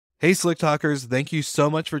Hey, Slick Talkers, thank you so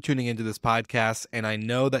much for tuning into this podcast. And I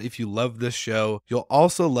know that if you love this show, you'll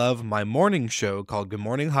also love my morning show called Good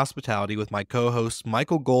Morning Hospitality with my co hosts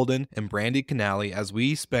Michael Golden and Brandy Canali, as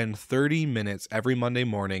we spend 30 minutes every Monday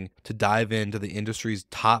morning to dive into the industry's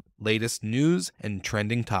top latest news and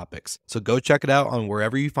trending topics. So go check it out on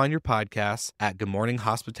wherever you find your podcasts at Good Morning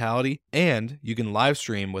Hospitality. And you can live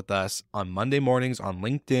stream with us on Monday mornings on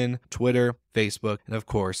LinkedIn, Twitter, Facebook, and of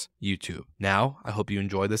course, YouTube. Now, I hope you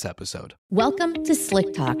enjoy this episode. Welcome to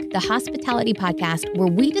Slick Talk, the hospitality podcast where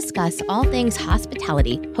we discuss all things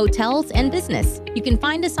hospitality, hotels, and business. You can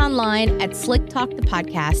find us online at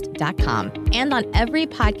slicktalkthepodcast.com and on every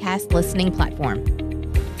podcast listening platform.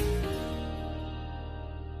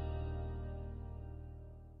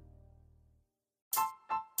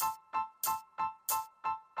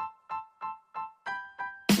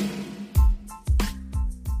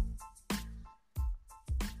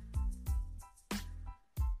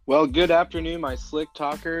 Well, good afternoon, my Slick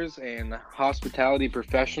Talkers and hospitality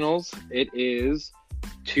professionals. It is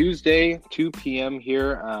Tuesday, 2 p.m.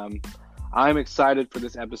 here. I'm excited for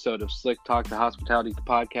this episode of Slick Talk, the Hospitality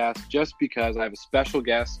Podcast, just because I have a special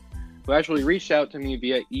guest who actually reached out to me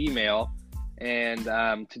via email. And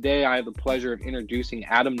today I have the pleasure of introducing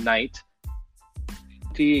Adam Knight,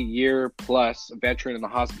 20-year-plus veteran in the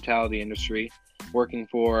hospitality industry, working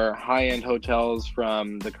for high-end hotels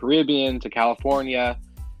from the Caribbean to California,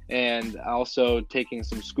 and also taking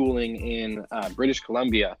some schooling in British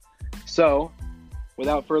Columbia. So,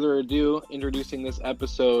 without further ado, introducing this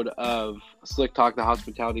episode of Slick Talk, the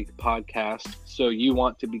Hospitality Podcast. So you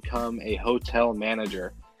want to become a hotel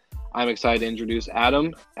manager. I'm excited to introduce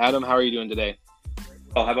Adam. Adam, how are you doing today?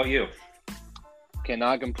 Well, how about you?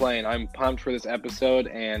 Cannot complain. I'm pumped for this episode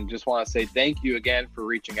and just want to say thank you again for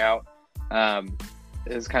reaching out.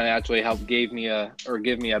 This kind of actually helped give me a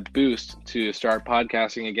boost to start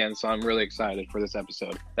podcasting again. So I'm really excited for this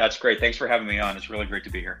episode. That's great. Thanks for having me on. It's really great to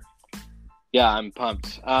be here. Yeah, I'm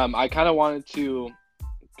pumped. I kind of wanted to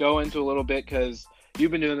go into a little bit because you've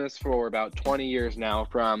been doing this for about 20 years now,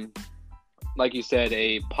 from, like you said,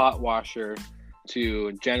 a pot washer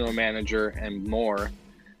to general manager and more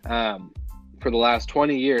for the last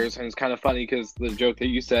 20 years. And it's kind of funny because the joke that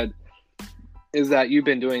you said is that you've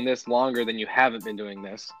been doing this longer than you haven't been doing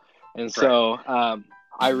this. And so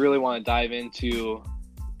I really want to dive into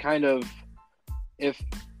kind of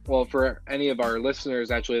for any of our listeners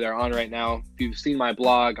actually that are on right now, if you've seen my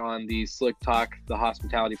blog on the Slick Talk, the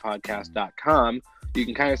hospitalitypodcast.com, you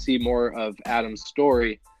can kind of see more of Adam's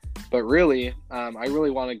story. But really, I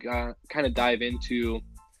really want to kind of dive into,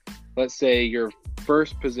 let's say, your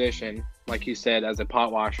first position, like you said, as a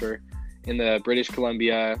pot washer in the British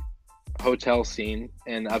Columbia hotel scene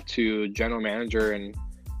and up to general manager and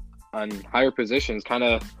on higher positions. Kind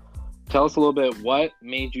of tell us a little bit what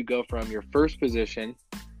made you go from your first position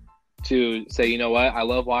to say, you know what, I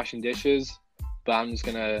love washing dishes, but I'm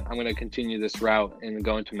gonna continue this route and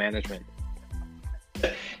go into management.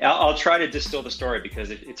 I'll try to distill the story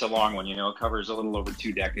because it's a long one. It covers a little over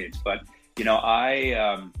 2 decades. But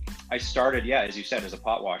I started, as you said, as a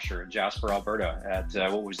pot washer in Jasper, Alberta, at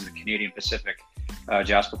what was the Canadian Pacific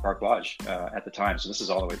Jasper Park Lodge at the time. So this is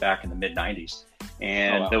all the way back in the mid-90s.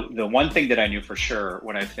 And the one thing that I knew for sure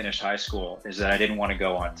when I finished high school is that I didn't want to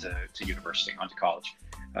go on to university, on to college.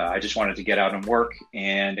 I just wanted to get out and work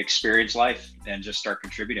and experience life and just start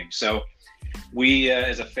contributing. So we,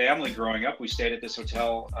 as a family growing up, we stayed at this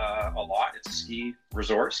hotel a lot. It's a ski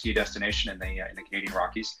resort, ski destination in the Canadian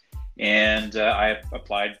Rockies. And I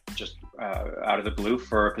applied just out of the blue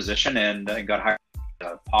for a position and got hired as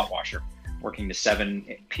a pot washer, working the 7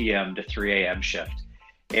 p.m. to 3 a.m. shift.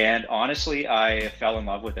 And honestly, I fell in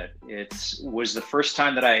love with it. It was the first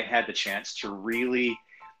time that I had the chance to really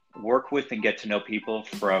work with and get to know people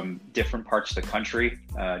from different parts of the country,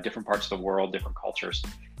 different parts of the world, different cultures.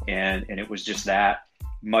 And it was just that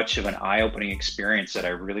much of an eye-opening experience that I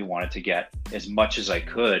really wanted to get as much as I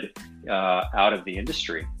could out of the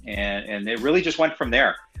industry. And it really just went from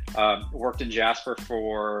there. Worked in Jasper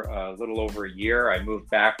for a little over a year. I moved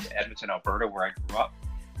back to Edmonton, Alberta, where I grew up.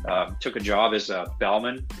 Took a job as a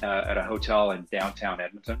bellman at a hotel in downtown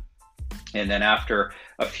Edmonton. And then after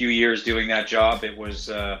a few years doing that job, it was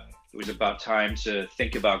about time to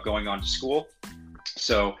think about going on to school.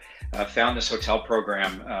 So I found this hotel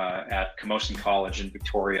program at Camosun College in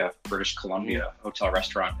Victoria, British Columbia, Hotel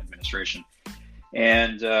Restaurant Administration.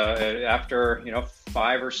 And after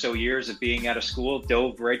 5 or so years of being out of school,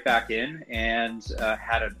 dove right back in and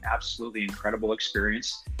had an absolutely incredible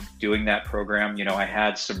experience doing that program. I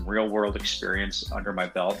had some real world experience under my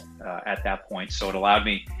belt at that point. So it allowed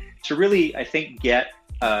me to really, I think, get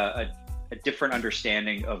a a different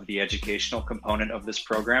understanding of the educational component of this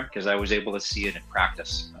program, because I was able to see it in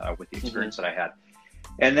practice with the experience that I had.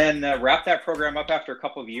 And then wrapped that program up after a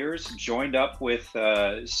couple of years, joined up with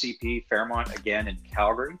CP Fairmont again in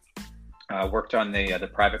Calgary, worked on the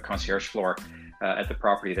private concierge floor at the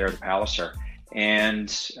property there, the Palliser. And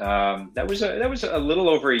that was a little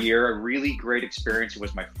over a year, a really great experience. It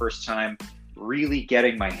was my first time really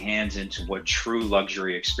getting my hands into what true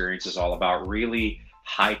luxury experience is all about, really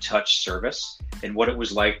high touch service, and what it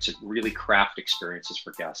was like to really craft experiences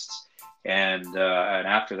for guests. And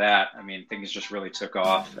after that, I mean, things just really took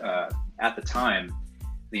off. At the time,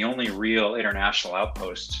 the only real international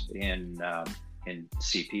outpost in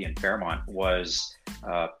CP and Fairmont was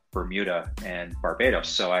Bermuda and Barbados.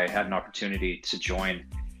 So I had an opportunity to join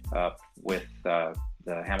with the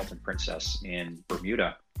Hamilton Princess in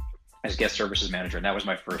Bermuda as guest services manager, and that was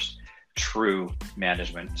my first true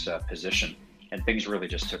management position. And things really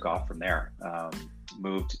just took off from there.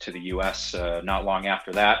 Moved to the U.S. Not long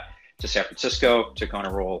after that, to San Francisco, took on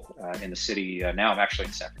a role in the city. Now I'm actually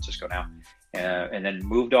in San Francisco now. And then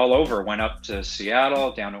moved all over, went up to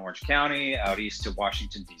Seattle, down to Orange County, out east to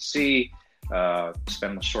Washington, D.C.,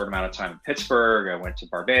 spent a short amount of time in Pittsburgh. I went to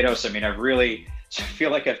Barbados. I mean, I really feel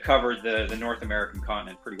like I've covered the North American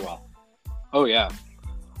continent pretty well. Oh, yeah.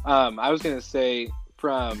 I was going to say,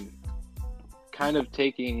 from kind of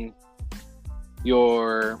taking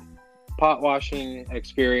your pot washing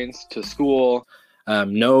experience to school,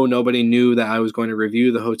 nobody knew that I was going to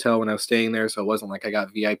review the hotel when I was staying there, so it wasn't like I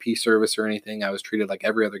got VIP service or anything. I was treated like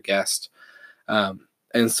every other guest.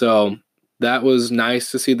 And so that was nice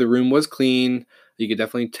to see. The room was clean. You could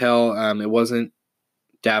definitely tell it wasn't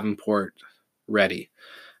Davenport ready.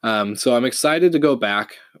 So I'm excited to go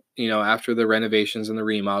back, after the renovations and the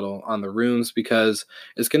remodel on the rooms, because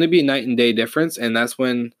it's going to be a night and day difference. And that's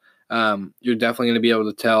when you're definitely going to be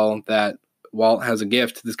able to tell that Walt has a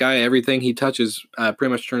gift. This guy, everything he touches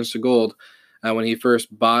pretty much turns to gold. When he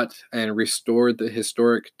first bought and restored the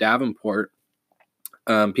historic Davenport,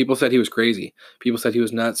 people said he was crazy. People said he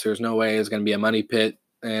was nuts. There's no way it's going to be a money pit.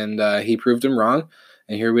 And he proved them wrong.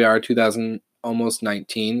 And here we are,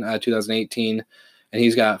 2018, and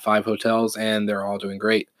he's got 5 hotels, and they're all doing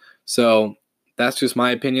great. So that's just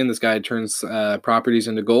my opinion. This guy turns properties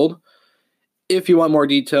into gold. If you want more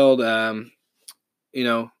detailed,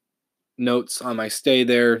 notes on my stay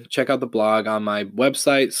there, check out the blog on my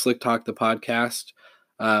website, Slick Talk the Podcast.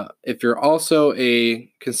 If you're also a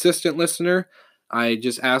consistent listener, I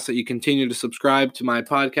just ask that you continue to subscribe to my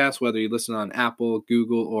podcast, whether you listen on Apple,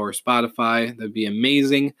 Google, or Spotify. That'd be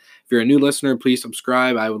amazing. If you're a new listener, please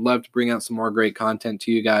subscribe. I would love to bring out some more great content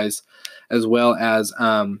to you guys, as well as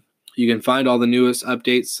you can find all the newest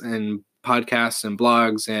updates and podcasts and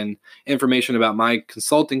blogs and information about my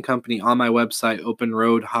consulting company on my website,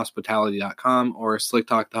 openroadhospitality.com, or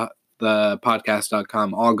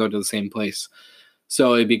slicktalkthepodcast.com. All go to the same place.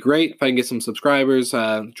 So it'd be great if I can get some subscribers,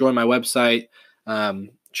 join my website,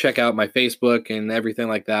 check out my Facebook and everything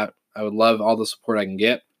like that. I would love all the support I can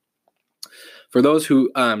get. For those who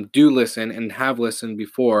do listen and have listened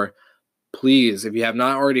before, please, if you have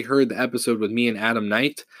not already heard the episode with me and Adam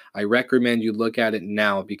Knight, I recommend you look at it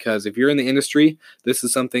now, because if you're in the industry, this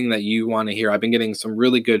is something that you want to hear. I've been getting some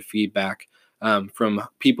really good feedback from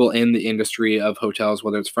people in the industry of hotels,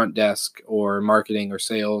 whether it's front desk or marketing or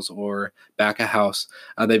sales or back of house.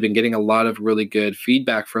 They've been getting a lot of really good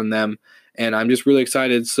feedback from them, and I'm just really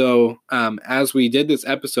excited. So as we did this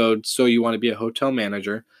episode, So You Want to Be a Hotel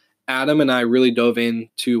Manager, Adam and I really dove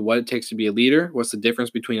into what it takes to be a leader. What's the difference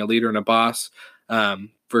between a leader and a boss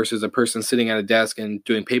versus a person sitting at a desk and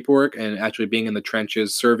doing paperwork, and actually being in the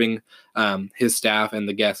trenches, serving his staff and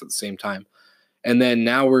the guests at the same time. And then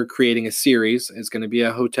now we're creating a series. It's going to be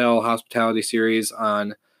a hotel hospitality series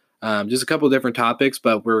on just a couple of different topics,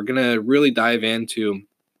 but we're going to really dive into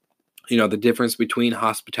the difference between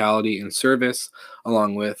hospitality and service,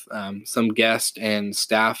 along with some guest and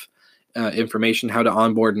staff information, how to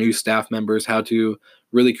onboard new staff members, how to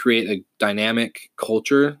really create a dynamic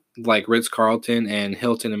culture like Ritz-Carlton and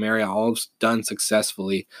Hilton and Marriott all done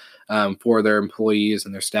successfully for their employees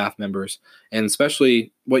and their staff members, and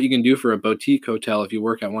especially what you can do for a boutique hotel if you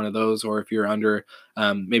work at one of those, or if you're under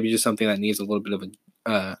maybe just something that needs a little bit of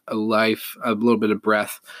a little bit of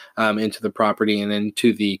breath into the property and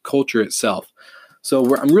into the culture itself.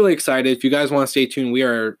 So I'm really excited. If you guys want to stay tuned, we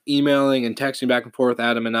are emailing and texting back and forth,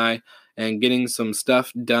 Adam and I, and getting some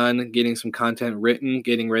stuff done, getting some content written,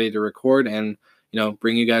 getting ready to record, and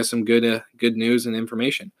bring you guys some good news and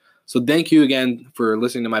information. So thank you again for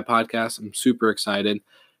listening to my podcast. I'm super excited.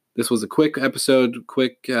 This was a quick episode,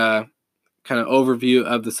 quick kind of overview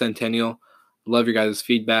of the Centennial. Love your guys'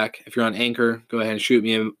 feedback. If you're on Anchor, go ahead and shoot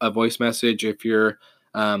me a voice message. If you're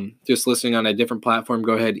just listening on a different platform,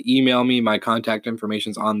 go ahead and email me. My contact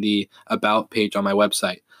information is on the About page on my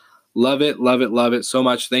website. Love it, love it, love it so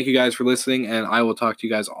much. Thank you guys for listening, and I will talk to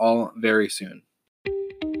you guys all very soon.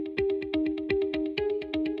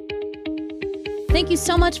 Thank you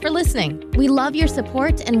so much for listening. We love your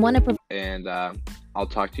support and want to And I'll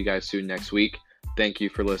talk to you guys soon next week. Thank you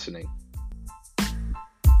for listening.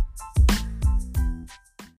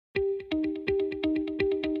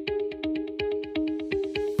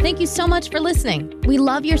 Thank you so much for listening. We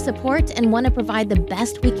love your support and want to provide the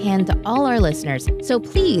best we can to all our listeners. So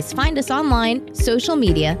please find us online, social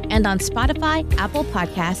media, and on Spotify, Apple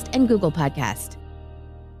Podcast, and Google Podcast.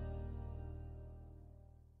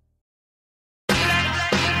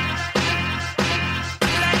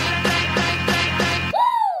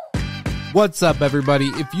 What's up, everybody?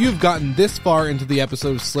 If you've gotten this far into the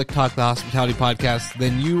episode of Slick Talk, the Hospitality Podcast,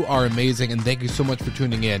 then you are amazing, and thank you so much for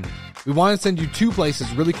tuning in. We want to send you two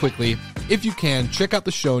places really quickly. If you can, check out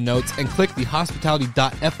the show notes and click the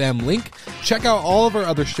hospitality.fm link. Check out all of our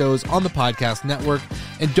other shows on the podcast network.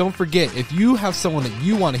 And don't forget, if you have someone that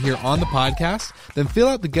you want to hear on the podcast, then fill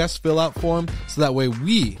out the guest fill out form so that way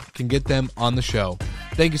we can get them on the show.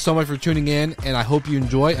 Thank you so much for tuning in, and I hope you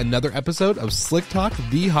enjoy another episode of Slick Talk,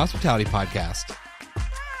 the Hospitality Podcast.